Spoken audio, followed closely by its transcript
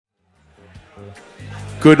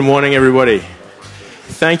Good morning, everybody.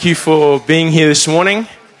 Thank you for being here this morning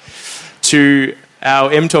to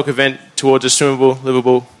our M-Talk event towards a swimmable,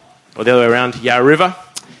 livable, or the other way around, Yarra River.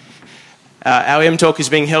 Our M-Talk is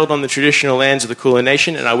being held on the traditional lands of the Kulin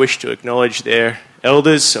Nation, and I wish to acknowledge their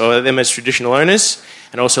elders, or them as traditional owners,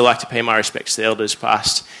 and also like to pay my respects to the elders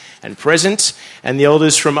past and present, and the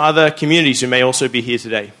elders from other communities who may also be here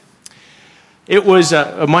today.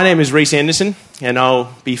 My name is Reese Anderson, and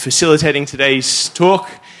I'll be facilitating today's talk.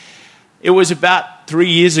 It was about 3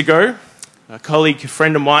 years ago, a colleague, a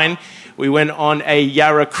friend of mine, we went on a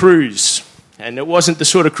Yarra cruise, and it wasn't the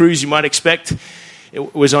sort of cruise you might expect.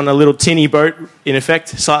 It was on a little tinny boat, in effect,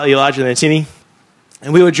 slightly larger than a tinny,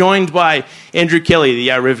 and we were joined by Andrew Kelly, the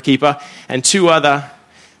Yarra Riverkeeper, and two other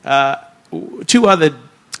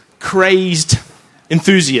crazed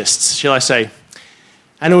enthusiasts, shall I say.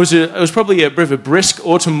 And it was probably a bit of a brisk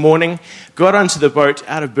autumn morning. Got onto the boat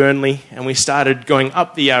out of Burnley, and we started going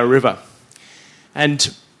up the Yarra River.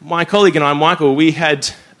 And my colleague and I, Michael, we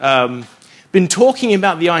had been talking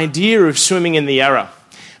about the idea of swimming in the Yarra.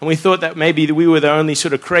 And we thought that maybe we were the only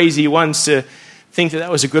sort of crazy ones to think that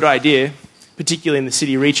that was a good idea, particularly in the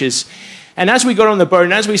city reaches. And as we got on the boat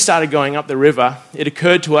and as we started going up the river, it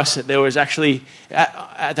occurred to us that there was actually,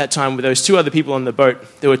 at that time, with those two other people on the boat,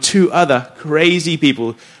 there were two other crazy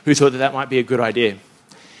people who thought that that might be a good idea.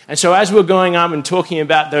 And so as we were going up and talking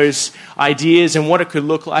about those ideas and what it could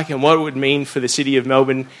look like and what it would mean for the city of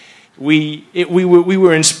Melbourne, we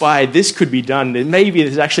were inspired. This could be done. Maybe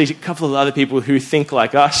there's actually a couple of other people who think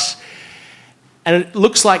like us. And it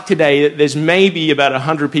looks like today that there's maybe about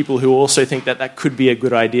 100 people who also think that that could be a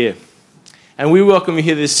good idea. And we welcome you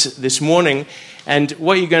here this morning. And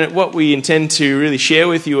what we intend to really share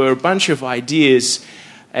with you are a bunch of ideas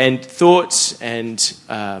and thoughts and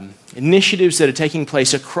initiatives that are taking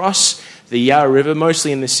place across the Yarra River,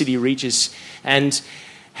 mostly in the city reaches, and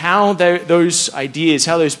how those ideas,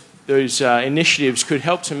 how those initiatives could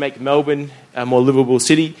help to make Melbourne a more livable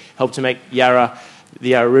city, help to make the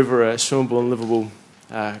Yarra River a swimmable and livable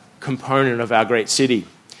component of our great city.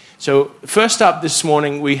 So first up this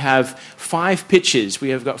morning, we have 5 pitches. We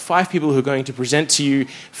have got 5 people who are going to present to you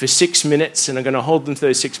for 6 minutes, and are going to hold them for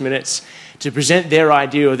those 6 minutes to present their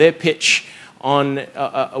idea or their pitch on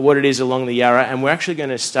what it is along the Yarra. And we're actually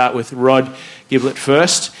going to start with Rod Giblett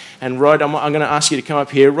first. And Rod, I'm going to ask you to come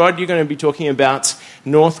up here. Rod, you're going to be talking about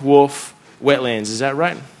North Wharf wetlands. Is that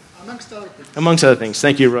right? Amongst other things. Amongst other things.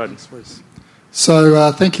 Thank you, Rod.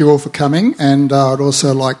 So thank you all for coming, and I'd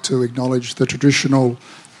also like to acknowledge the traditional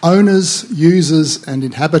owners, users and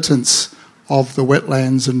inhabitants of the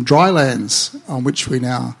wetlands and drylands on which we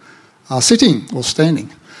now are sitting or standing.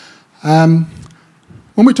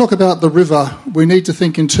 When we talk about the river, we need to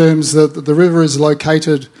think in terms that the river is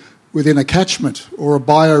located within a catchment or a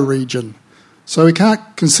bioregion. So we can't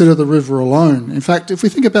consider the river alone. In fact, if we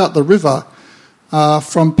think about the river,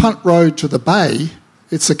 from Punt Road to the bay,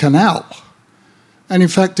 it's a canal. And in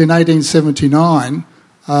fact, in 1879,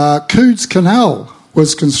 Cood's Canal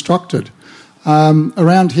was constructed.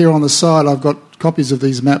 Around here on the side, I've got copies of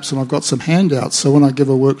these maps and I've got some handouts, so when I give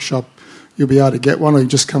a workshop, you'll be able to get one, or you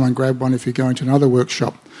just come and grab one if you're going to another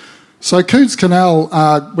workshop. So Cood's Canal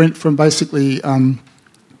went from basically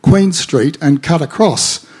Queen Street and cut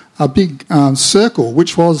across a big circle,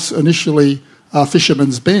 which was initially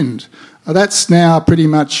Fisherman's Bend. That's now pretty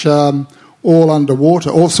much all underwater,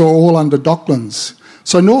 also all under Docklands.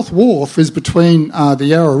 So North Wharf is between the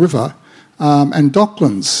Yarra River and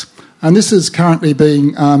Docklands. And this is currently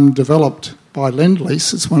being developed by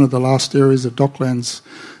Lendlease. It's one of the last areas of Docklands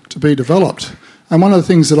to be developed. And one of the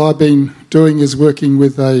things that I've been doing is working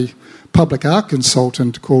with a public art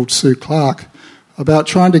consultant called Sue Clark about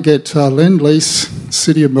trying to get Lendlease,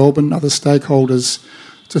 City of Melbourne, other stakeholders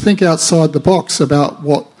to think outside the box about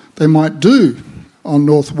what they might do on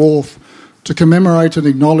North Wharf to commemorate and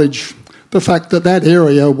acknowledge the fact that that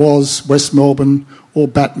area was West Melbourne or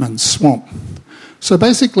Batman's Swamp. So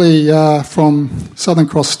basically, from Southern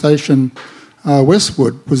Cross Station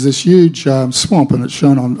westward was this huge swamp, and it's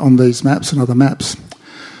shown on these maps and other maps.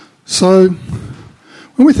 So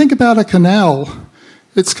when we think about a canal,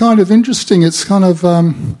 it's kind of interesting. It's kind of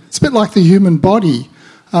it's a bit like the human body.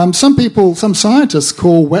 Some scientists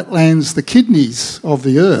call wetlands the kidneys of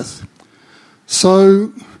the earth.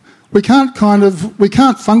 So we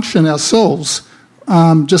can't function ourselves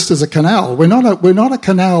just as a canal. We're not a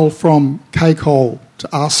canal from cake hole to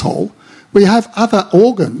arsehole. We have other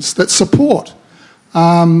organs that support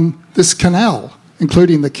this canal,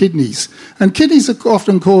 including the kidneys. And kidneys are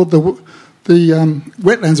often called the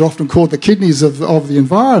wetlands are often called the kidneys of the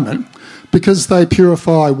environment because they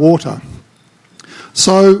purify water.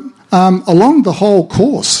 So along the whole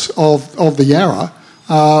course of the Yarra,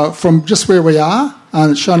 from just where we are,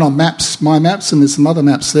 and it's shown on maps, my maps, and there's some other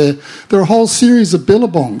maps there, there are a whole series of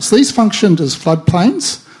billabongs. These functioned as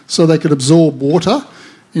floodplains, so they could absorb water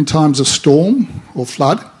in times of storm or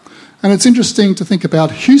flood. And it's interesting to think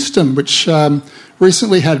about Houston, which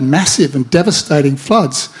recently had massive and devastating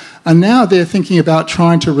floods, and now they're thinking about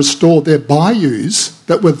trying to restore their bayous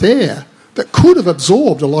that were there, that could have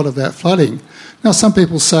absorbed a lot of that flooding. Now, some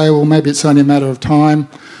people say, well, maybe it's only a matter of time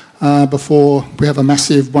before we have a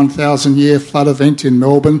massive 1,000-year flood event in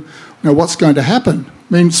Melbourne. Now, what's going to happen?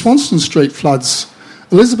 I mean, Swanston Street floods.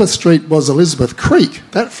 Elizabeth Street was Elizabeth Creek.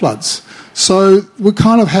 That floods. So we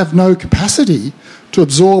kind of have no capacity to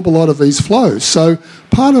absorb a lot of these flows. So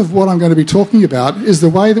part of what I'm going to be talking about is the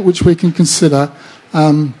way that which we can consider,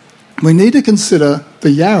 we need to consider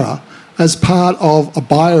the Yarra as part of a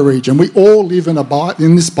bioregion. We all live in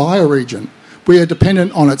this bioregion. We are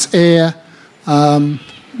dependent on its air.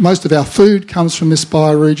 Most of our food comes from this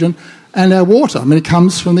bioregion, and our water, I mean, it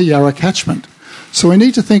comes from the Yarra catchment. So we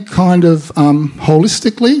need to think kind of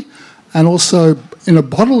holistically and also in a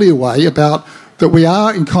bodily way about that we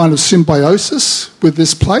are in kind of symbiosis with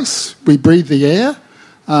this place. We breathe the air.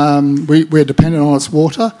 We're dependent on its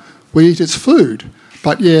water. We eat its food.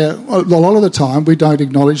 But yeah, a lot of the time we don't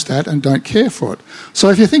acknowledge that and don't care for it. So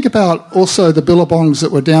if you think about also the billabongs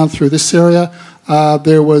that were down through this area,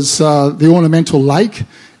 there was the ornamental lake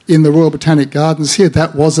in the Royal Botanic Gardens here.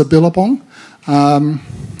 That was a billabong.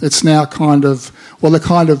 It's now there's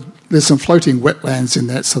some floating wetlands in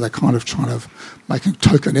that, so they're kind of trying to make a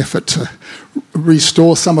token effort to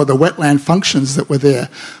restore some of the wetland functions that were there.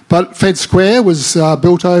 But Fed Square was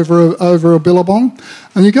built over a billabong.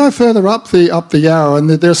 And you go further up the Yarra, and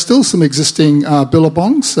there are still some existing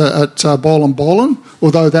billabongs at Bolan,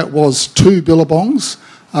 although that was two billabongs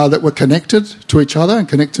that were connected to each other and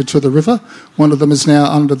connected to the river. One of them is now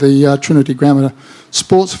under the Trinity Grammar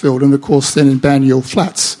Sports Field, and of course then in Banyule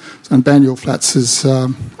Flats. And Banyule Flats is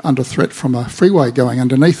under threat from a freeway going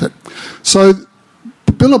underneath it. So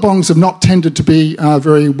billabongs have not tended to be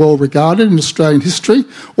very well regarded in Australian history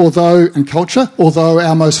and culture, although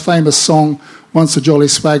our most famous song, Once a Jolly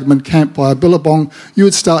Swagman Camped by a Billabong, you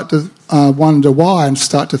would start to wonder why and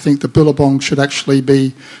start to think that billabong should actually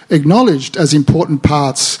be acknowledged as important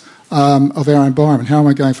parts of our environment. How am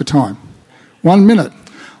I going for time? 1 minute.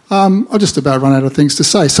 I'll just about run out of things to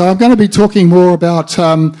say. So I'm going to be talking more about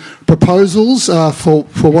proposals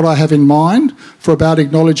for what I have in mind, for about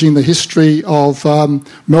acknowledging the history of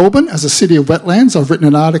Melbourne as a city of wetlands. I've written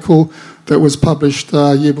an article that was published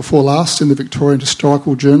year before last in the Victorian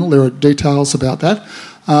Historical Journal. There are details about that.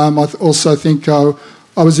 I also think I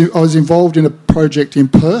was involved in a project in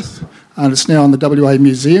Perth, and it's now on the WA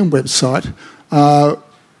Museum website,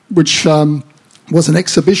 which was an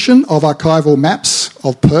exhibition of archival maps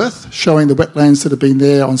of Perth showing the wetlands that have been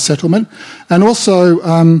there on settlement. And also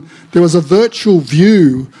there was a virtual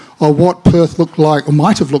view of what Perth looked like, or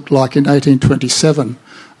might have looked like in 1827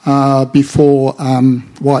 before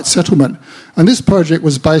white settlement. And this project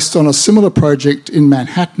was based on a similar project in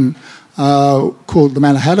Manhattan called the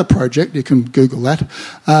Mannahatta Project. You can Google that.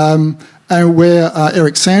 And where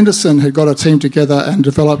Eric Sanderson had got a team together and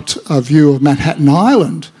developed a view of Manhattan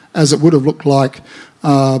Island as it would have looked like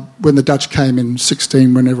when the Dutch came in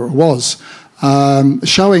 16, whenever it was,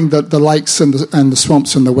 showing the lakes and the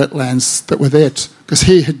swamps and the wetlands that were there, because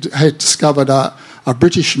he had discovered a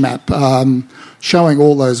British map showing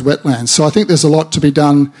all those wetlands. So I think there's a lot to be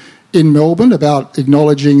done in Melbourne about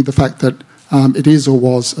acknowledging the fact that it is or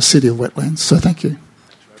was a city of wetlands. So thank you.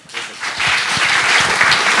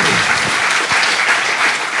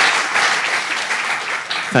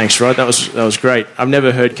 Thanks, Rod. That was great. I've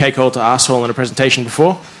never heard cake hole to arsehole in a presentation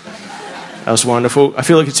before. That was wonderful. I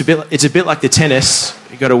feel like it's a bit like the tennis.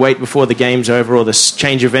 You've got to wait before the game's over or the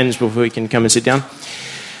change of ends before you can come and sit down.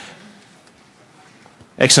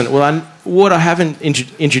 Excellent. Well, what I haven't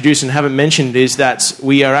introduced and haven't mentioned is that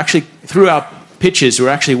we are actually, through our pitches, we're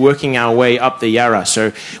actually working our way up the Yarra.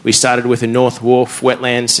 So we started with the North Wharf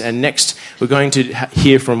wetlands, and next we're going to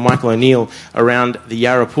hear from Michael O'Neill around the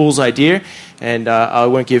Yarra Pools idea. And I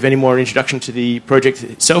won't give any more introduction to the project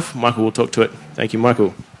itself. Michael will talk to it. Thank you,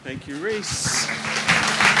 Michael. Thank you, Reese.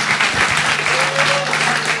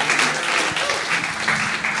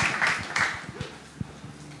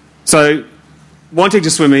 So, wanting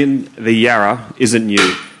to swim in the Yarra isn't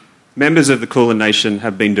new. Members of the Kulin Nation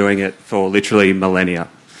have been doing it for literally millennia.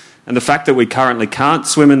 And the fact that we currently can't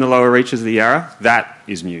swim in the lower reaches of the Yarra, that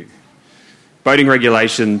is new. Boating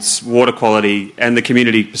regulations, water quality, and the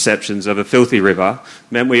community perceptions of a filthy river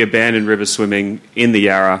meant we abandoned river swimming in the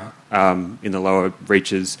Yarra, in the lower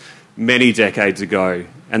reaches, many decades ago,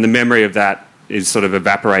 and the memory of that is sort of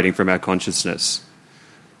evaporating from our consciousness.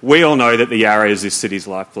 We all know that the Yarra is this city's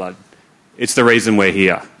lifeblood. It's the reason we're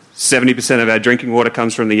here. 70% of our drinking water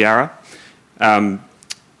comes from the Yarra.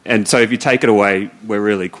 And so if you take it away, we're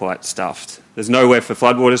really quite stuffed. There's nowhere for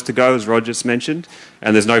floodwaters to go, as Rod just mentioned,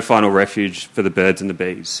 and there's no final refuge for the birds and the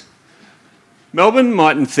bees. Melbourne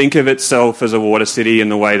mightn't think of itself as a water city in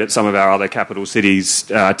the way that some of our other capital cities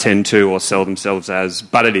tend to or sell themselves as,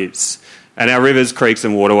 but it is. And our rivers, creeks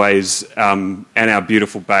and waterways and our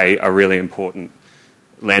beautiful bay are really important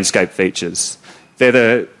landscape features.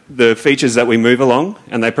 They're the features that we move along,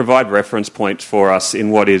 and they provide reference points for us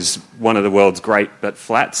in what is one of the world's great but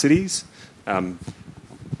flat cities.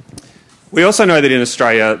 We also know that in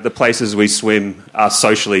Australia, the places we swim are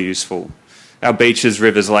socially useful. Our beaches,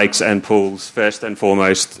 rivers, lakes and pools, first and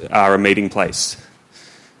foremost, are a meeting place.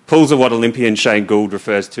 Pools are what Olympian Shane Gould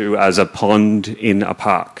refers to as a pond in a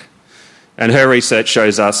park. And her research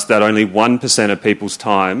shows us that only 1% of people's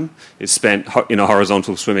time is spent in a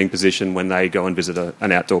horizontal swimming position when they go and visit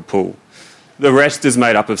an outdoor pool. The rest is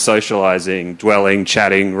made up of socialising, dwelling,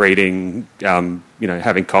 chatting, reading,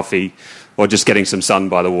 having coffee, or just getting some sun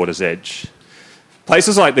by the water's edge.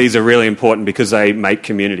 Places like these are really important because they make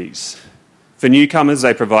communities. For newcomers,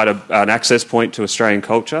 they provide an access point to Australian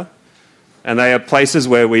culture, and they are places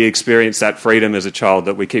where we experience that freedom as a child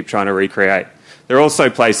that we keep trying to recreate. There are also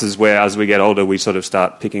places where, as we get older, we sort of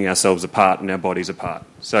start picking ourselves apart and our bodies apart.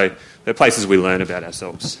 So they're places we learn about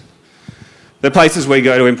ourselves. They're places we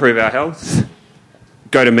go to improve our health,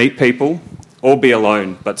 go to meet people, or be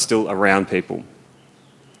alone, but still around people.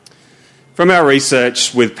 From our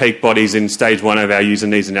research with peak bodies in stage 1 of our user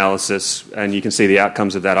needs analysis, and you can see the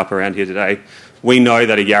outcomes of that up around here today, we know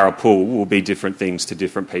that a Yarra pool will be different things to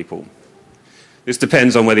different people. This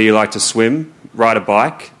depends on whether you like to swim, ride a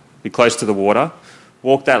bike, be close to the water,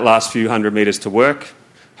 walk that last few hundred metres to work,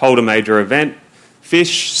 hold a major event,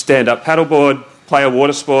 fish, stand up paddleboard, play a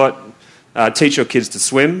water sport, teach your kids to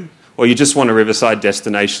swim, or you just want a riverside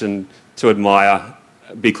destination to admire,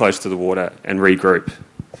 be close to the water and regroup.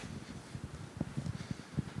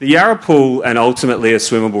 The Yarra pool and ultimately a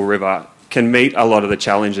swimmable river can meet a lot of the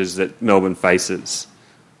challenges that Melbourne faces.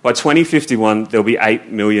 By 2051, there'll be 8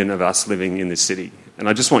 million of us living in this city. And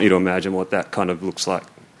I just want you to imagine what that kind of looks like.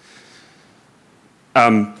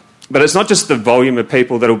 But it's not just the volume of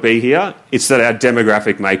people that will be here, it's that our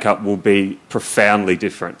demographic makeup will be profoundly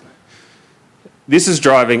different. This is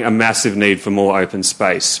driving a massive need for more open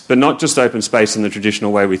space, but not just open space in the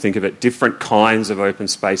traditional way we think of it, different kinds of open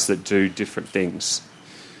space that do different things.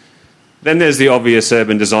 Then there's the obvious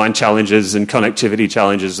urban design challenges and connectivity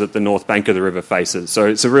challenges that the north bank of the river faces. So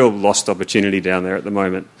it's a real lost opportunity down there at the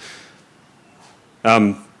moment.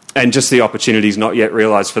 And just the opportunities not yet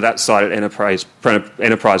realised for that site at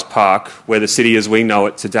Enterprise Park, where the city as we know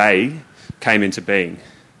it today came into being.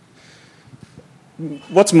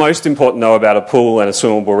 What's most important, though, about a pool and a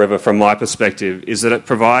swimmable river from my perspective is that it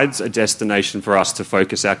provides a destination for us to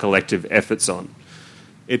focus our collective efforts on.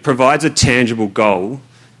 It provides a tangible goal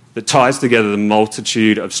that ties together the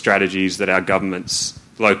multitude of strategies that our governments,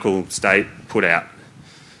 local, state, put out.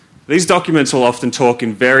 These documents will often talk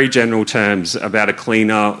in very general terms about a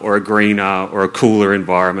cleaner or a greener or a cooler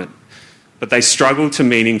environment, but they struggle to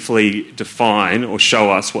meaningfully define or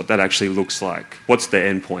show us what that actually looks like. What's the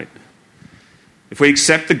end point? If we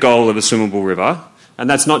accept the goal of a swimmable river, and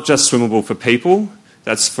that's not just swimmable for people,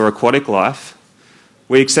 that's for aquatic life,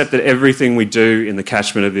 we accept that everything we do in the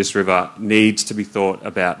catchment of this river needs to be thought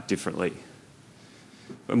about differently.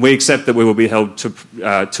 And we accept that we will be held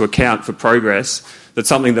to account for progress that's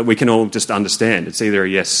something that we can all just understand. It's either a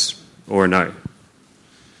yes or a no.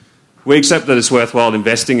 We accept that it's worthwhile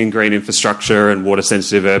investing in green infrastructure and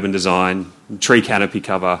water-sensitive urban design, tree canopy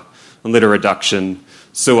cover, and litter reduction,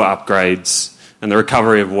 sewer upgrades, and the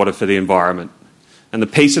recovery of water for the environment. And the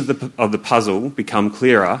piece of the puzzle become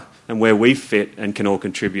clearer, and where we fit and can all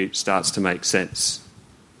contribute starts to make sense.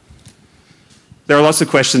 There are lots of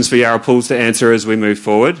questions for Yarra Pools to answer as we move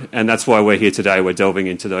forward, and that's why we're here today. We're delving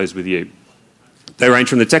into those with you. They range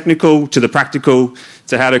from the technical to the practical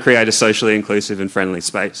to how to create a socially inclusive and friendly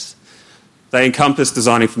space. They encompass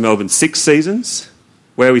designing for Melbourne's 6 seasons,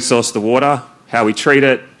 where we source the water, how we treat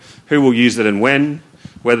it, who will use it and when,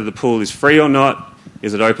 whether the pool is free or not,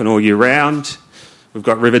 is it open all year round. We've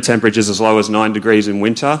got river temperatures as low as 9 degrees in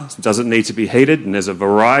winter. Does it need to be heated? And there's a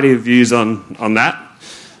variety of views on that.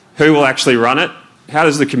 Who will actually run it? How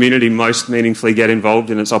does the community most meaningfully get involved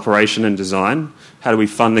in its operation and design? How do we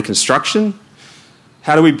fund the construction?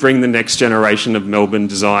 How do we bring the next generation of Melbourne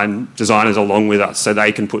designers along with us so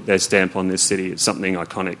they can put their stamp on this city? It's something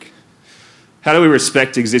iconic. How do we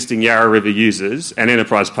respect existing Yarra River users and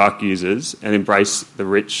Enterprise Park users and embrace the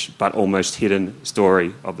rich but almost hidden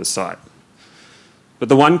story of the site? But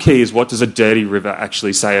the one key is, what does a dirty river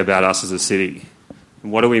actually say about us as a city?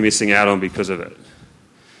 And what are we missing out on because of it?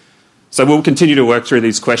 So we'll continue to work through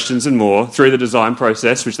these questions and more through the design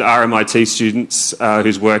process, which the RMIT students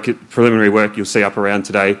whose preliminary work you'll see up around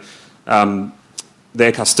today,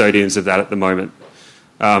 they're custodians of that at the moment.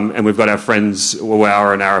 And we've got our friends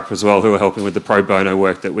Wawawa and Arup as well, who are helping with the pro bono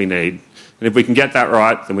work that we need. And if we can get that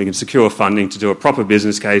right, then we can secure funding to do a proper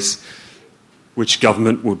business case, which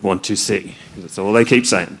government would want to see. That's all they keep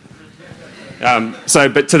saying.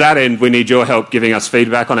 But to that end, we need your help giving us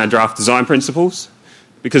feedback on our draft design principles,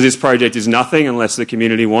 because this project is nothing unless the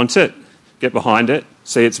community wants it. Get behind it,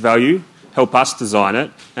 see its value, help us design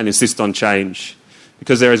it, and insist on change.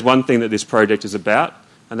 Because there is one thing that this project is about,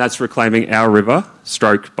 and that's reclaiming our river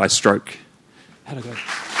stroke by stroke. How'd I go?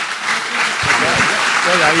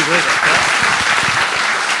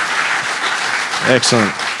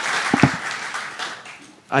 Excellent.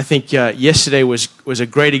 I think yesterday was a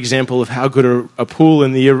great example of how good a pool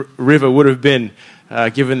in the river would have been,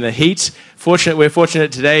 given the heat. We're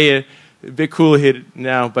fortunate today, a bit cooler here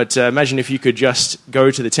now, but imagine if you could just go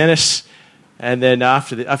to the tennis, and then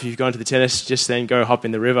after you've gone to the tennis, just then go hop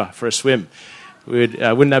in the river for a swim.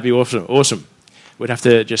 Wouldn't that be awesome? We'd have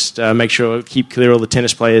to just make sure, keep clear all the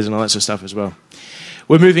tennis players and all that sort of stuff as well.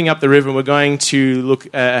 We're moving up the river, and we're going to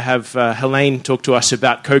have Helene talk to us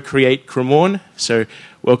about Co-Create Cremorne. So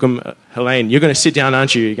welcome, Helene. You're going to sit down,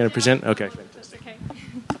 aren't you? You're going to present? Okay, fantastic. Okay.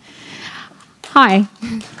 Hi.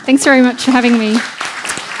 Thanks very much for having me.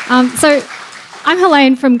 So I'm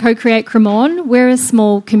Helene from Co-Create Cremorne. We're a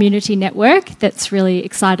small community network that's really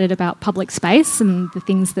excited about public space and the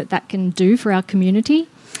things that can do for our community.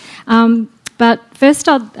 But first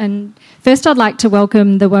I'd like to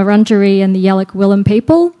welcome the Wurundjeri and the Yaluk Willem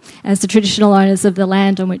people as the traditional owners of the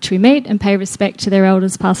land on which we meet, and pay respect to their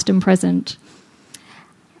elders past and present.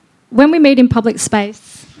 When we meet in public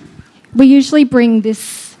space, we usually bring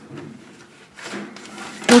this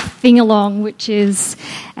little thing along, which is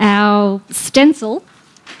our stencil.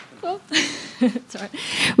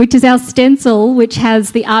 Which is our stencil, which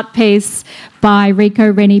has the art piece by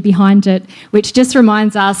Rico Rennie behind it, which just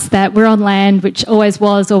reminds us that we're on land which always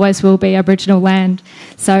was, always will be Aboriginal land.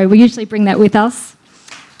 So we usually bring that with us.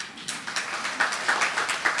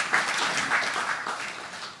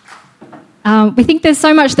 We think there's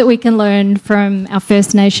so much that we can learn from our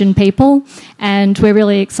First Nation people, and we're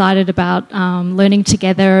really excited about learning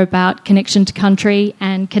together about connection to country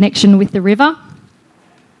and connection with the river.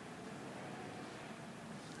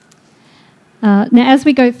 Now, as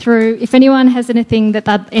we go through, if anyone has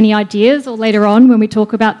any ideas, or later on when we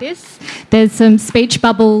talk about this, there's some speech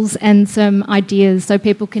bubbles and some ideas, so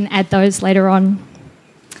people can add those later on.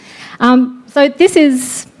 So this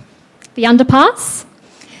is the underpass.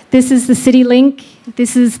 This is the CityLink.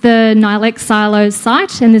 This is the Nilex Silos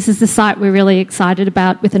site, and this is the site we're really excited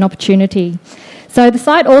about with an opportunity. So the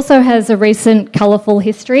site also has a recent colourful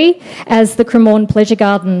history as the Cremorne Pleasure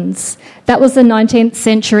Gardens. That was a 19th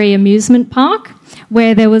century amusement park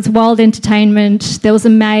where there was wild entertainment, there was a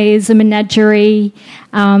maze, a menagerie,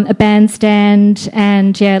 a bandstand,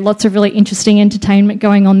 and lots of really interesting entertainment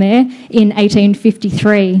going on there in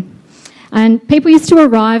 1853. And people used to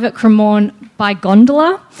arrive at Cremorne by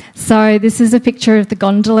gondola. So this is a picture of the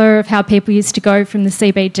gondola of how people used to go from the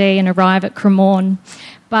CBD and arrive at Cremorne.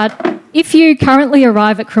 But if you currently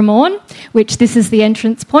arrive at Cremorne, which this is the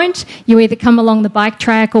entrance point, you either come along the bike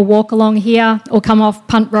track or walk along here or come off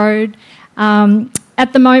Punt Road.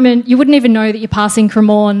 At the moment, you wouldn't even know that you're passing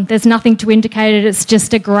Cremorne. There's nothing to indicate it. It's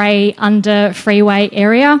just a grey under freeway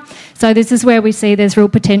area. So this is where we see there's real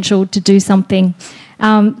potential to do something.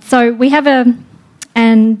 So we have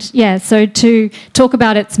so to talk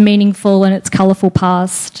about its meaningful and its colourful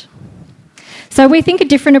past. So we think a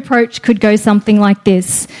different approach could go something like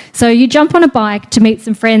this. So you jump on a bike to meet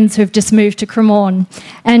some friends who have just moved to Cremorne,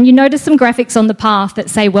 and you notice some graphics on the path that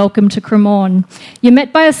say "Welcome to Cremorne." You're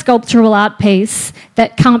met by a sculptural art piece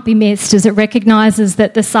that can't be missed, as it recognises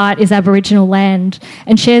that the site is Aboriginal land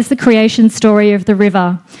and shares the creation story of the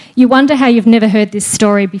river. You wonder how you've never heard this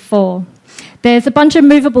story before. There's a bunch of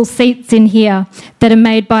movable seats in here that are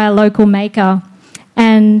made by a local maker.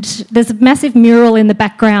 And there's a massive mural in the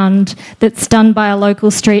background that's done by a local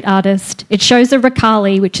street artist. It shows a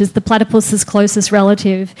rakali, which is the platypus's closest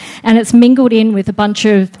relative, and it's mingled in with a bunch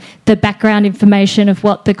of the background information of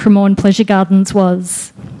what the Cremorne Pleasure Gardens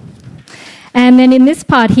was. And then in this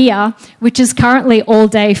part here, which is currently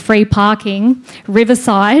all-day free parking,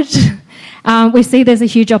 Riverside, we see there's a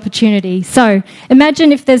huge opportunity. So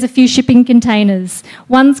imagine if there's a few shipping containers.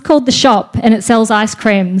 One's called The Shop and it sells ice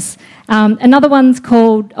creams. Another one's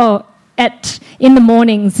called, in the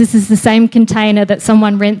mornings, this is the same container that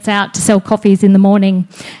someone rents out to sell coffees in the morning.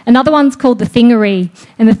 Another one's called The Thingery,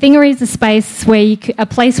 and The Thingery is a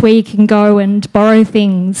place where you can go and borrow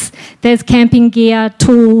things. There's camping gear,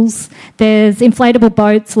 tools, there's inflatable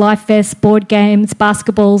boats, life vests, board games,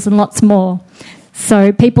 basketballs, and lots more.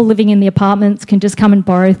 So people living in the apartments can just come and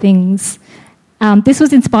borrow things. This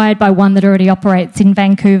was inspired by one that already operates in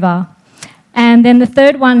Vancouver. And then the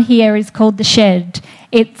third one here is called The Shed.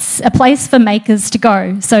 It's a place for makers to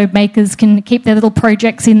go, so makers can keep their little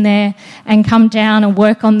projects in there and come down and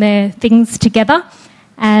work on their things together,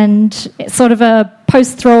 and it's sort of a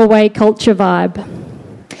post-throwaway culture vibe.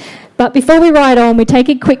 But before we ride on, we take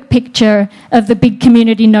a quick picture of the big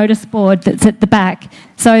community notice board that's at the back.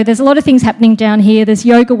 So there's a lot of things happening down here. There's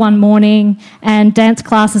yoga one morning and dance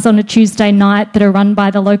classes on a Tuesday night that are run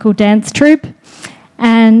by the local dance troupe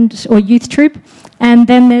or youth troupe. And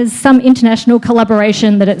then there's some international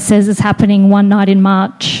collaboration that it says is happening one night in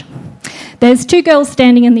March. There's 2 girls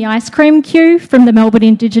standing in the ice cream queue from the Melbourne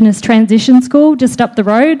Indigenous Transition School just up the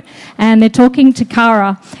road, and they're talking to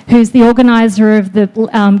Cara, who's the organiser of the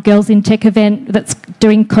Girls in Tech event that's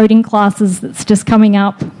doing coding classes that's just coming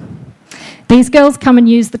up. These girls come and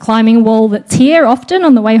use the climbing wall that's here often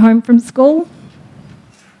on the way home from school.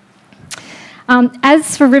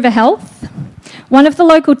 As for River Health, one of the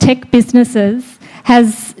local tech businesses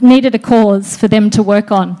has needed a cause for them to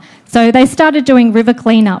work on. So they started doing river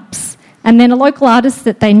cleanups, and then a local artist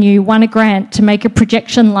that they knew won a grant to make a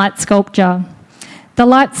projection light sculpture. The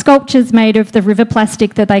light sculpture's made of the river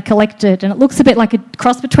plastic that they collected, and it looks a bit like a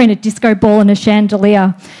cross between a disco ball and a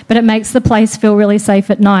chandelier, but it makes the place feel really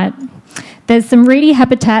safe at night. There's some reedy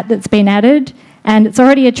habitat that's been added, and it's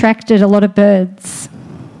already attracted a lot of birds.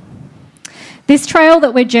 This trail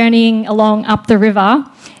that we're journeying along up the river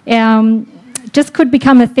just could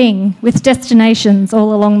become a thing with destinations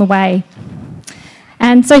all along the way.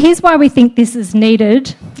 And so here's why we think this is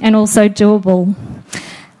needed and also doable.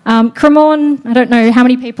 Cremorne, I don't know how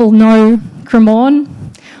many people know Cremorne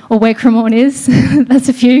or where Cremorne is. That's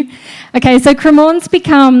a few. Okay, so Cremorne's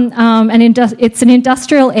become it's an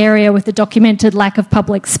industrial area with a documented lack of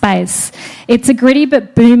public space. It's a gritty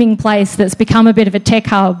but booming place that's become a bit of a tech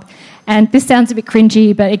hub. And this sounds a bit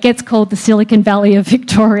cringy, but it gets called the Silicon Valley of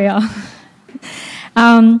Victoria.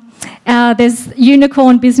 There's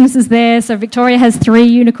unicorn businesses there. So Victoria has 3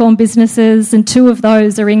 unicorn businesses, and 2 of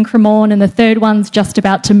those are in Cremorne, and the third one's just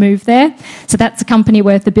about to move there. So that's a company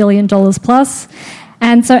worth $1 billion plus.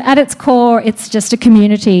 And so at its core, it's just a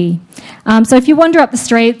community. So if you wander up the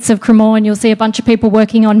streets of Cremorne, you'll see a bunch of people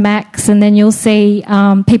working on Macs, and then you'll see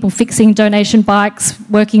people fixing donation bikes,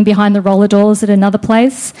 working behind the roller doors at another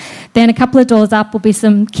place. Then a couple of doors up will be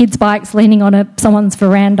some kids' bikes leaning on someone's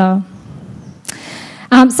veranda.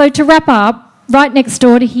 So to wrap up, right next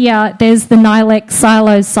door to here, there's the Nilek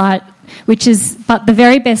Silos site, but the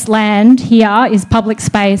very best land here is public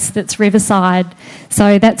space that's riverside.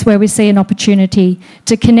 So that's where we see an opportunity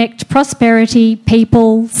to connect prosperity,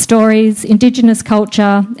 people, stories, Indigenous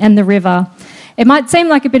culture and the river. It might seem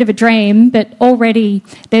like a bit of a dream, but already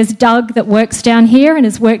there's Doug that works down here and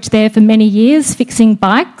has worked there for many years fixing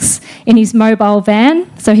bikes in his mobile van,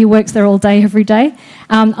 so he works there all day, every day.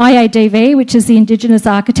 IADV, which is the Indigenous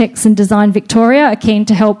Architects and Design Victoria, are keen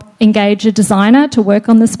to help engage a designer to work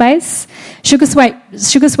on the space. Sugar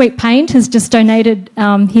Sweet Paint has just donated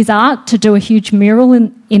his art to do a huge mural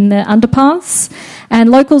in the underpass, and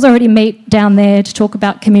locals already meet down there to talk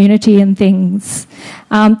about community and things.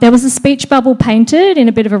 There was a speech bubble painted in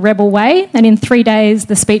a bit of a rebel way, and in 3 days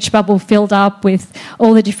the speech bubble filled up with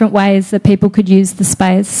all the different ways that people could use the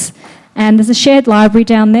space. And there's a shared library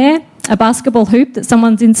down there, a basketball hoop that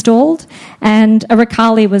someone's installed, and a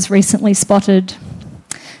Ricali was recently spotted.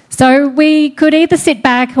 So we could either sit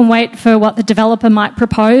back and wait for what the developer might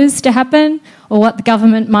propose to happen or what the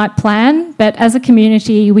government might plan, but as a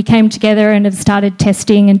community we came together and have started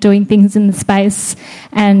testing and doing things in the space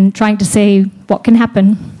and trying to see what can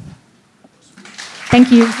happen.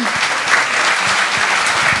 Thank you.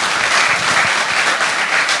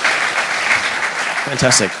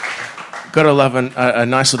 Fantastic. Got to love a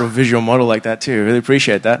nice little visual model like that too. Really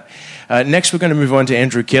appreciate that. Next, we're going to move on to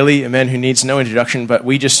Andrew Kelly, a man who needs no introduction, but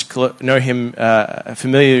we just know him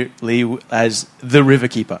familiarly as the River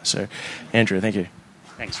Keeper. So, Andrew, thank you.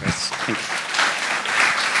 Thanks, Russ. Thank you.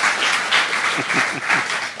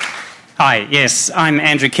 Hi, yes, I'm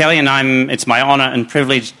Andrew Kelly, and it's my honour and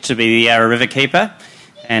privilege to be the Yarra River Keeper.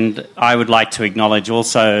 And I would like to acknowledge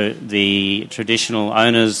also the traditional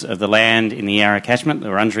owners of the land in the Yarra catchment, the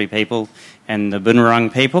Wurundjeri people and the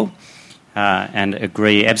Bunurong people, and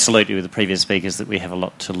agree absolutely with the previous speakers that we have a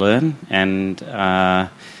lot to learn. And I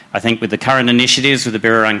think with the current initiatives with the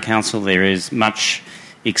Birrarung Council, there is much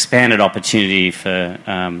expanded opportunity for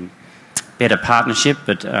better partnership,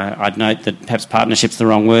 but I'd note that perhaps partnership's the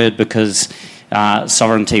wrong word because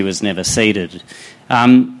sovereignty was never ceded.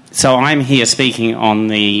 So I'm here speaking on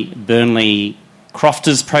the Burnley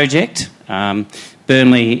Crofters project.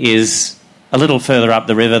 Burnley is a little further up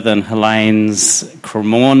the river than Helene's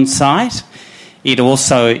Cremorne site. It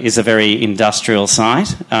also is a very industrial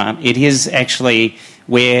site. It is actually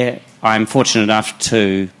where I'm fortunate enough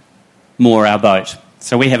to moor our boat.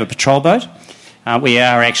 So we have a patrol boat. We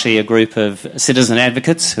are actually a group of citizen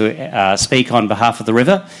advocates who speak on behalf of the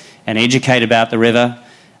river and educate about the river.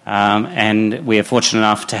 And we are fortunate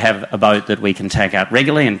enough to have a boat that we can take out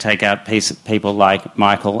regularly and take out people like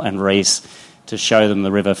Michael and Reese to show them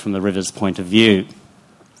the river from the river's point of view.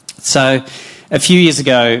 So a few years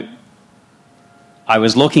ago, I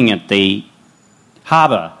was looking at the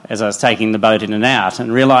harbour as I was taking the boat in and out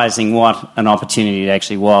and realising what an opportunity it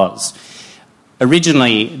actually was.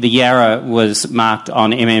 Originally, the Yarra was marked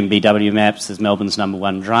on MMBW maps as Melbourne's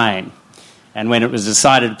 #1 drain. And when it was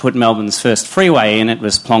decided to put Melbourne's first freeway in, it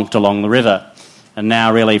was plonked along the river. And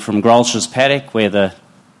now really from Grolsch's Paddock, where the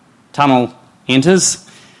tunnel enters,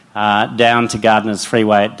 down to Gardiner's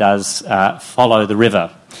Freeway, it does follow the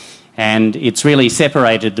river. And it's really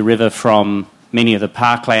separated the river from many of the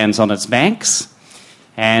parklands on its banks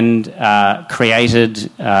and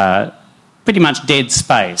created pretty much dead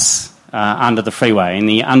space under the freeway, in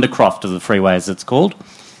the undercroft of the freeway, as it's called.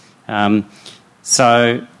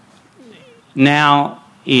 So now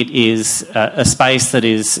it is a space that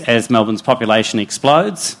is, as Melbourne's population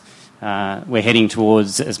explodes, we're heading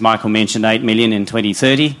towards, as Michael mentioned, 8 million in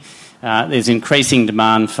 2030. There's increasing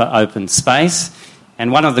demand for open space.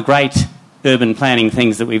 And one of the great urban planning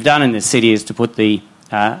things that we've done in this city is to put the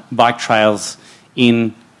bike trails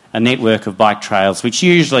in a network of bike trails, which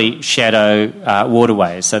usually shadow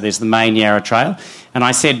waterways. So there's the main Yarra Trail. And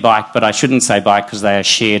I said bike, but I shouldn't say bike because they are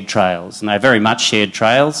shared trails. And they're very much shared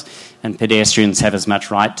trails, and pedestrians have as much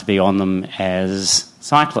right to be on them as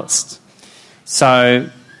cyclists. So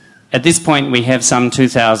at this point, we have some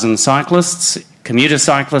 2,000 cyclists, commuter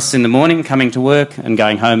cyclists in the morning coming to work and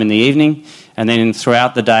going home in the evening. And then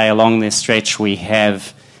throughout the day along this stretch, we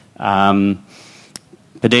have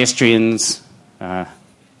pedestrians,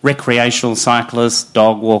 recreational cyclists,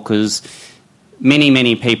 dog walkers. Many,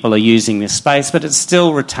 many people are using this space, but it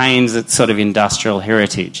still retains its sort of industrial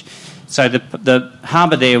heritage. So the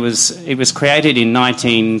harbour there was created in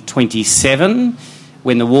 1927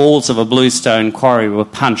 when the walls of a bluestone quarry were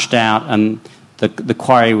punched out and the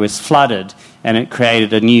quarry was flooded, and it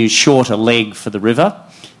created a new, shorter leg for the river.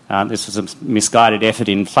 This was a misguided effort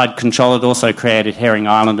in flood control. It also created Herring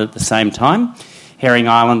Island at the same time. Herring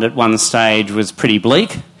Island at one stage was pretty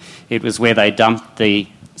bleak. It was where they dumped the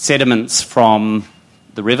sediments from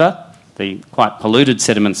the river, the quite polluted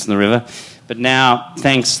sediments in the river. But now,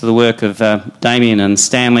 thanks to the work of Damien and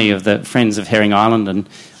Stanley of the Friends of Herring Island and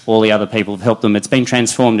all the other people who've helped them, it's been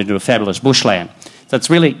transformed into a fabulous bushland. So it's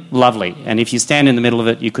really lovely. And if you stand in the middle of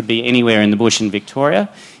it, you could be anywhere in the bush in Victoria,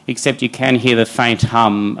 except you can hear the faint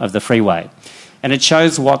hum of the freeway. And it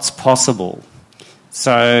shows what's possible.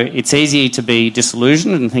 So it's easy to be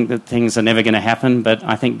disillusioned and think that things are never going to happen, but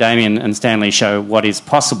I think Damien and Stanley show what is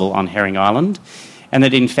possible on Herring Island, and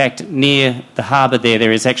that in fact near the harbour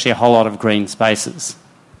there is actually a whole lot of green spaces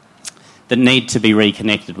that need to be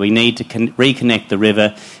reconnected. We need to reconnect the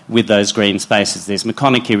river with those green spaces. There's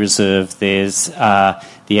McConaughey Reserve, there's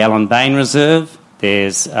the Allan Bain Reserve,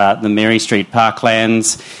 there's the Mary Street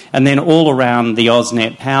Parklands, and then all around the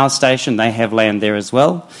AusNet Power Station, they have land there as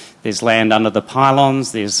well. There's land under the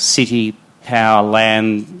pylons, there's city power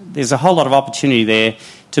land. There's a whole lot of opportunity there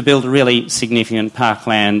to build a really significant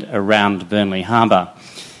parkland around Burnley Harbour.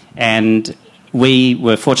 And we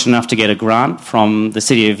were fortunate enough to get a grant from the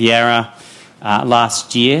City of Yarra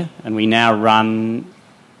last year, and we now run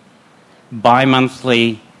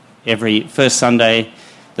bi-monthly every first Sunday.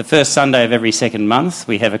 The first Sunday of every second month,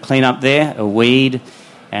 we have a clean-up there, a weed,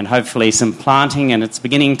 and hopefully some planting, and it's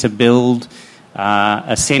beginning to build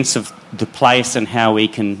a sense of the place and how we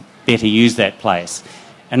can better use that place.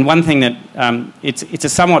 And one thing that it's a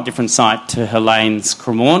somewhat different site to Helene's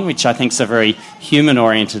Cremorne, which I think is a very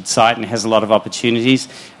human-oriented site and has a lot of opportunities.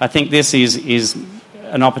 I think this is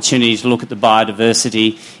an opportunity to look at the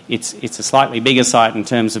biodiversity. It's a slightly bigger site in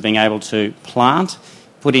terms of being able to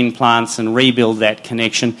put in plants and rebuild that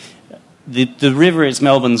connection. the river is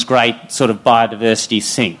Melbourne's great sort of biodiversity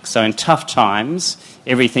sink. So in tough times,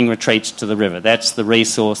 everything retreats to the river. That's the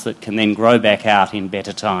resource that can then grow back out in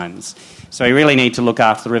better times. So we really need to look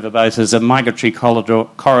after the river both as a migratory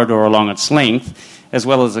corridor along its length, as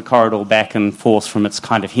well as a corridor back and forth from its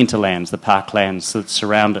kind of hinterlands, the parklands that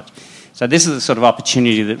surround it. So this is the sort of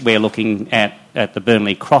opportunity that we're looking at the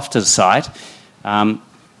Burnley Crofters site. And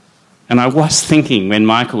I was thinking when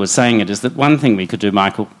Michael was saying it is that one thing we could do,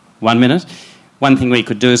 Michael, 1 minute, one thing we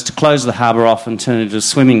could do is to close the harbour off and turn it into a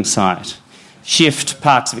swimming site. Shift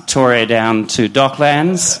Parks Victoria down to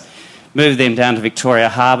Docklands, move them down to Victoria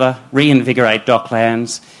Harbour, reinvigorate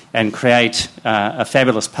Docklands and create a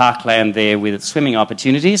fabulous parkland there with its swimming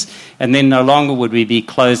opportunities, and then no longer would we be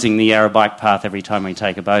closing the Yarra bike path every time we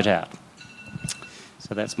take a boat out.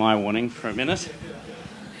 So that's my warning for a minute.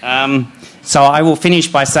 So I will finish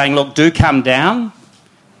by saying, look, do come down.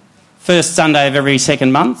 First Sunday of every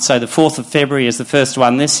second month, so the 4th of February is the first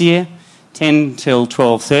one this year, 10 till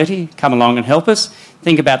 12:30. Come along and help us.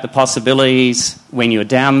 Think about the possibilities when you're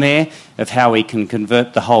down there of how we can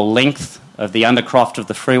convert the whole length of the undercroft of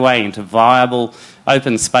the freeway into viable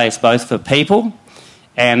open space both for people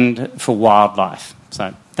and for wildlife.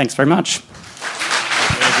 So thanks very much.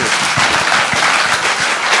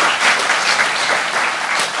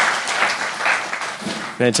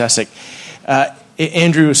 Fantastic.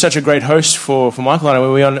 Andrew was such a great host for Michael and I.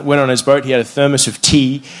 When we went on his boat, he had a thermos of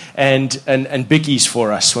tea and bickies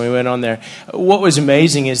for us when we went on there. What was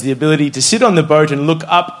amazing is the ability to sit on the boat and look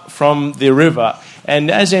up from the river.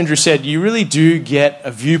 And as Andrew said, you really do get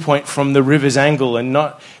a viewpoint from the river's angle and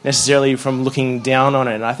not necessarily from looking down on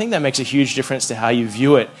it. And I think that makes a huge difference to how you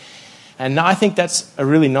view it. And I think that's a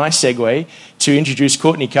really nice segue to introduce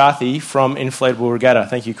Courtney Carthy from Inflatable Regatta.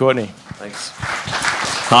 Thank you, Courtney. Thanks.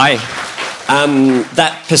 Hi.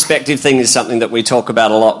 That perspective thing is something that we talk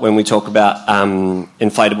about a lot when we talk about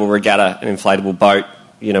inflatable regatta and inflatable boat.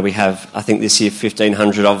 You know, we have, I think this year,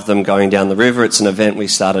 1,500 of them going down the river. It's an event we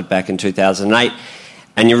started back in 2008.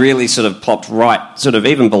 And you really sort of plopped right, sort of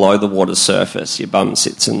even below the water's surface. Your bum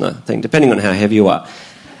sits in the thing, depending on how heavy you are.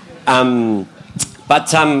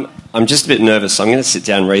 But I'm just a bit nervous, so I'm going to sit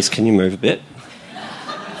down. Reece, can you move a bit?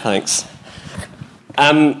 Thanks.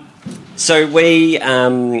 So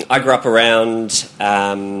I grew up around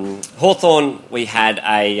Hawthorn. We had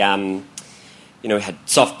we had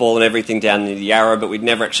softball and everything down near the Yarra, but we'd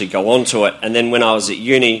never actually go onto it. And then when I was at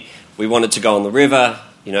uni, we wanted to go on the river,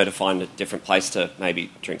 to find a different place to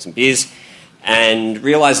maybe drink some beers, and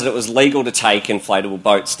realised that it was legal to take inflatable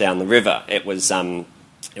boats down the river. It was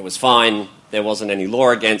fine. There wasn't any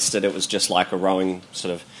law against it. It was just like a rowing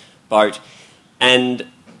sort of boat. And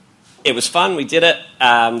it was fun. We did it.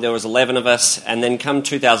 There was 11 of us. And then come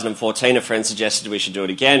 2014, a friend suggested we should do it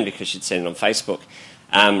again because she'd seen it on Facebook.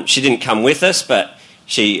 She didn't come with us, but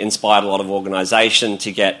she inspired a lot of organisation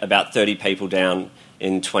to get about 30 people down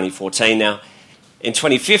in 2014. Now, in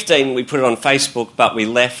 2015, we put it on Facebook, but we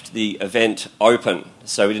left the event open.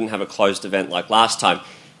 So we didn't have a closed event like last time.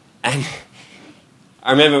 And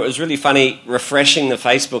I remember it was really funny refreshing the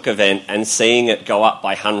Facebook event and seeing it go up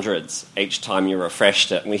by hundreds each time you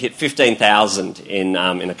refreshed it. And we hit 15,000 in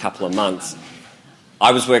a couple of months.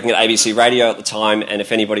 I was working at ABC Radio at the time, and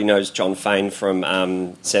if anybody knows John Fain from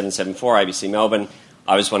 774 ABC Melbourne,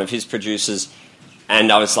 I was one of his producers.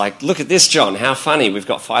 And I was like, look at this, John, how funny. We've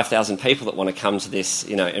got 5,000 people that want to come to this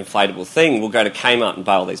inflatable thing. We'll go to Kmart and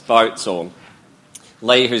buy all these boats. Or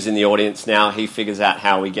Lee, who's in the audience now, he figures out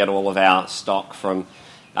how we get all of our stock from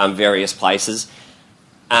various places.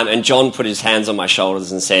 And John put his hands on my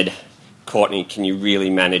shoulders and said, Courtney, can you really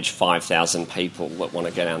manage 5,000 people that want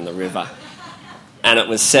to go down the river? And it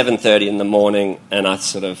was 7:30 in the morning, and I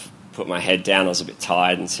sort of put my head down. I was a bit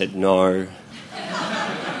tired and said, no,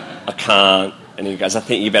 I can't. And he goes, I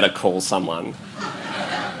think you better call someone.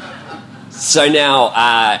 So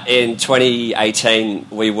now, in 2018,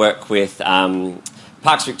 we work with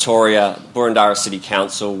Parks Victoria, Boroondara City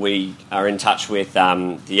Council. We are in touch with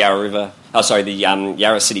the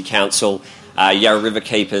Yarra City Council, Yarra River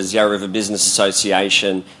Keepers, Yarra River Business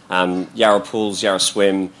Association, Yarra Pools, Yarra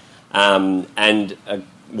Swim, and a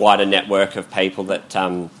wider network of people that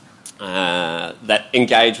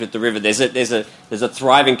engage with the river. There's a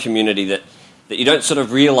thriving community that you don't sort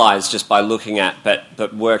of realise just by looking at,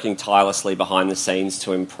 but working tirelessly behind the scenes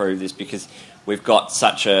to improve this, because we've got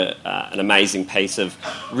such an amazing piece of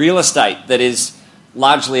real estate that is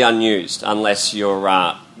largely unused unless you're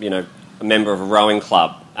a member of a rowing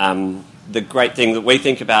club. The great thing that we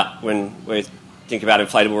think about when we think about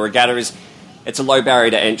inflatable regatta is it's a low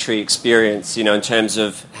barrier to entry experience, in terms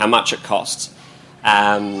of how much it costs.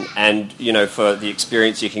 and for the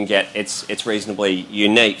experience you can get, it's reasonably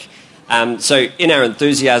unique. So in our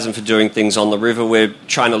enthusiasm for doing things on the river, we're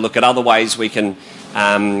trying to look at other ways we can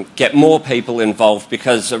get more people involved,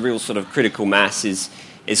 because a real sort of critical mass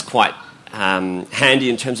is quite handy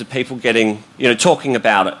in terms of people getting, talking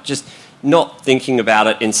about it, just not thinking about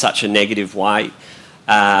it in such a negative way.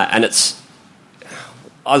 And it's,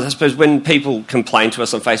 I suppose, when people complain to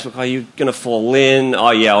us on Facebook, "Are you going to fall in?"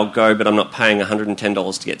 "Oh, yeah, I'll go, but I'm not paying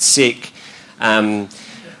 $110 to get sick."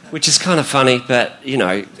 Which is kind of funny, but,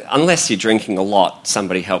 unless you're drinking a lot,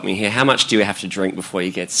 somebody help me here. How much do you have to drink before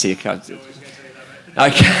you get sick?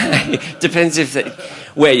 Okay, depends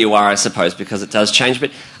where you are, I suppose, because it does change.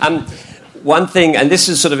 But one thing, and this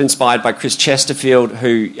is sort of inspired by Chris Chesterfield,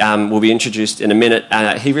 who will be introduced in a minute.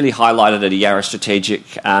 He really highlighted at a Yarra Strategic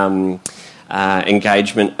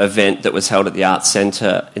engagement event that was held at the Arts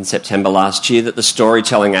Centre in September last year, that the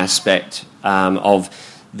storytelling aspect of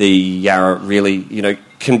the Yarra really,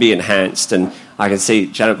 can be enhanced. And I can see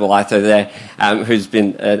Janet Bolitho there, who's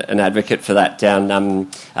been an advocate for that down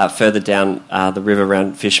further down the river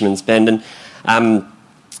around Fisherman's Bend. And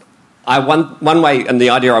one way, and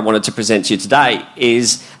the idea I wanted to present to you today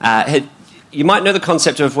is, you might know the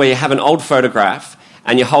concept of where you have an old photograph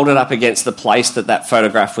and you hold it up against the place that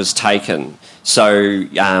photograph was taken. So,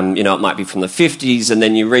 it might be from the 50s, and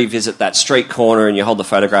then you revisit that street corner and you hold the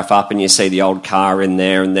photograph up and you see the old car in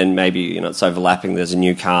there, and then maybe, it's overlapping, there's a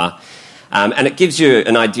new car. And it gives you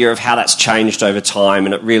an idea of how that's changed over time,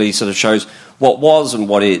 and it really sort of shows what was and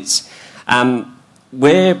what is.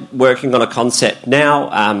 We're working on a concept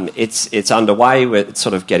now, it's underway, it's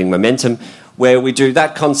sort of getting momentum, where we do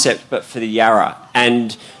that concept but for the Yarra,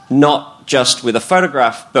 and not just with a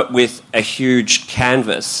photograph, but with a huge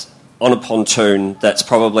canvas on a pontoon that's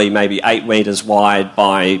probably maybe 8 metres wide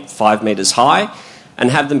by 5 metres high, and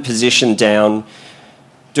have them positioned down,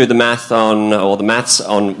 do the maths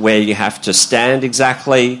on where you have to stand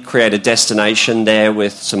exactly, create a destination there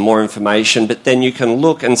with some more information, but then you can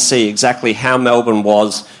look and see exactly how Melbourne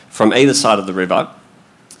was from either side of the river,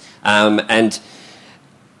 and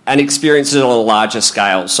experience it on a larger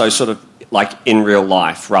scale, so sort of like in real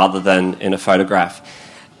life rather than in a photograph.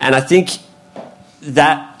 And I think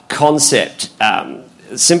that concept,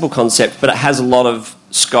 simple concept, but it has a lot of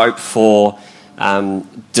scope for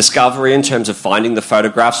discovery in terms of finding the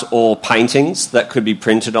photographs or paintings that could be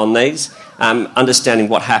printed on these, understanding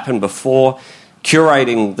what happened before,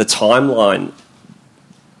 curating the timeline,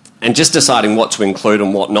 and just deciding what to include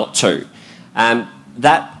and what not to.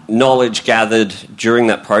 That knowledge gathered during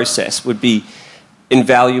that process would be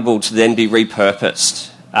invaluable to then be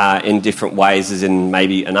repurposed in different ways, as in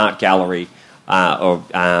maybe an art gallery or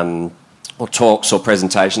talks or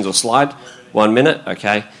presentations or slide. 1 minute,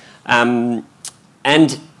 okay.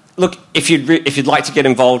 And look, if you'd like to get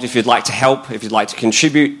involved, if you'd like to help, if you'd like to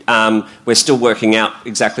contribute, we're still working out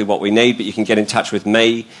exactly what we need, but you can get in touch with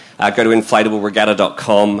me. Go to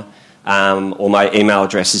inflatableregatta.com, or my email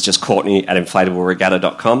address is just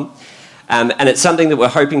courtney@inflatableregatta.com. And it's something that we're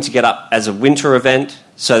hoping to get up as a winter event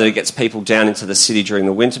so that it gets people down into the city during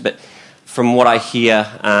the winter. But from what I hear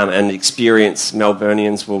and experience,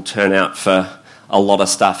 Melburnians will turn out for a lot of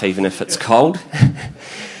stuff, even if it's cold.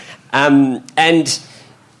 And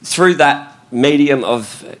through that medium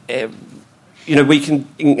of, we can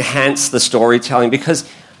enhance the storytelling, because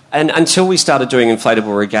until we started doing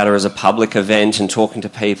Inflatable Regatta as a public event and talking to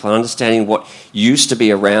people and understanding what used to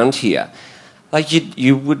be around here, like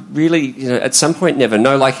you would really, at some point never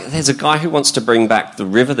know. Like, there's a guy who wants to bring back the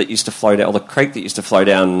river that used to flow down, or the creek that used to flow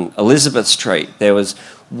down Elizabeth Street. There was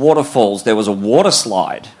waterfalls. There was a water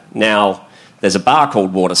slide. Now there's a bar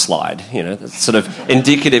called Water Slide. That's sort of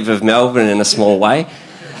indicative of Melbourne in a small way.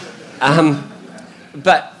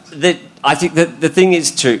 But I think that the thing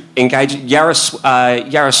is to engage.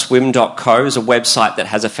 Yarraswim.co is a website that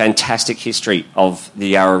has a fantastic history of the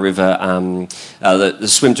Yarra River, the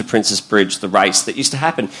swim to Princess Bridge, the race that used to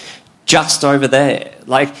happen just over there.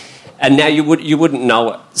 And now you wouldn't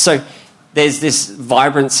know it. So there's this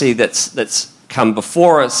vibrancy that's come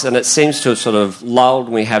before us, and it seems to have sort of lulled.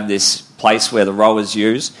 We have this place where the rowers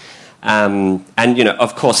use, and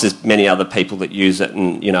of course, there's many other people that use it,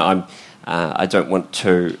 and I don't want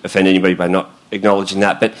to offend anybody by not acknowledging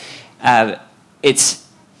that, but I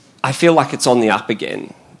feel like it's on the up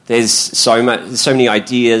again. There's so many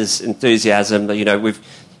ideas, enthusiasm. We've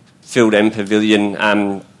filled M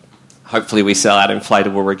Pavilion. Hopefully we sell out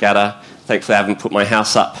Inflatable Regatta. Thankfully I haven't put my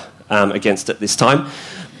house up against it this time.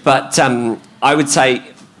 But I would say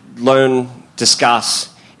learn, discuss.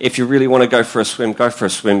 If you really want to go for a swim,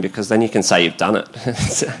 because then you can say you've done it.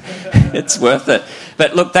 It's worth it.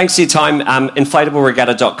 But look, thanks for your time.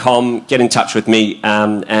 Inflatableregatta.com. Get in touch with me,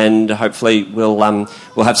 and hopefully we'll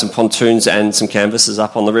have some pontoons and some canvases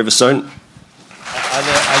up on the river soon. Are there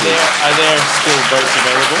still boats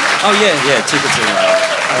available? Oh yeah, tickets are available.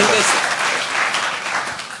 I think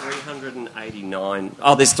there's 389.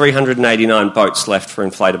 Oh, there's 389 boats left for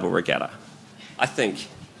Inflatable Regatta. I think.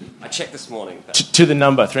 I checked this morning. To the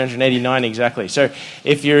number, 389 exactly. So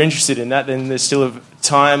if you're interested in that, then there's still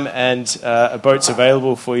time and boats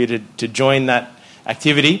available for you to join that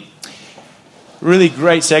activity. Really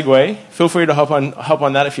great segue. Feel free to hop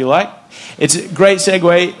on that if you like. It's a great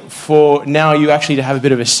segue for now you actually to have a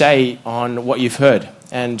bit of a say on what you've heard.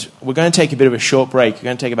 And we're going to take a bit of a short break. We're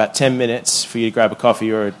going to take about 10 minutes for you to grab a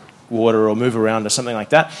coffee or a water or move around or something like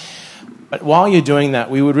that. But while you're doing that,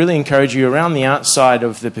 we would really encourage you around the outside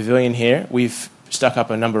of the pavilion here. We've stuck up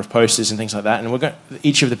a number of posters and things like that, and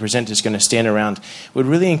each of the presenters is going to stand around. We'd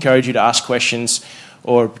really encourage you to ask questions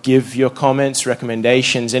or give your comments,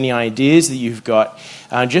 recommendations, any ideas that you've got,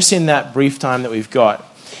 just in that brief time that we've got.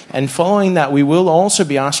 And following that, we will also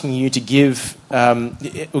be asking you to give,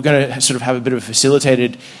 we're going to sort of have a bit of a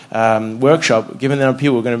facilitated workshop. Given the number of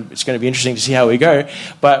people, it's going to be interesting to see how we go.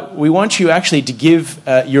 But we want you actually to give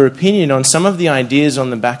your opinion on some of the ideas on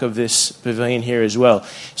the back of this pavilion here as well.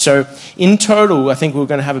 So in total, I think we're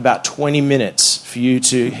going to have about 20 minutes for you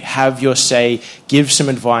to have your say, give some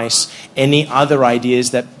advice, any other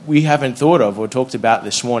ideas that we haven't thought of or talked about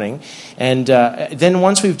this morning. And then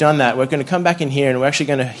once we've done that, we're going to come back in here and we're actually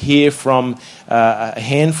going to hear from a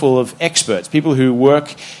handful of experts, people who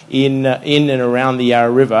work in and around the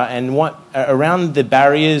Yarra River and around the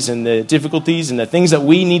barriers and the difficulties and the things that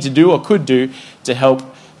we need to do or could do to help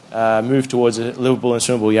move towards a livable and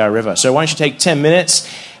swimmable Yarra River. So why don't you take 10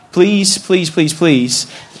 minutes, please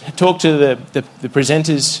talk to the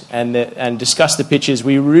presenters and discuss the pitches.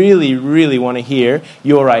 We really, really want to hear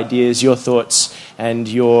your ideas, your thoughts, and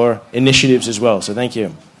your initiatives as well. So thank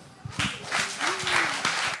you.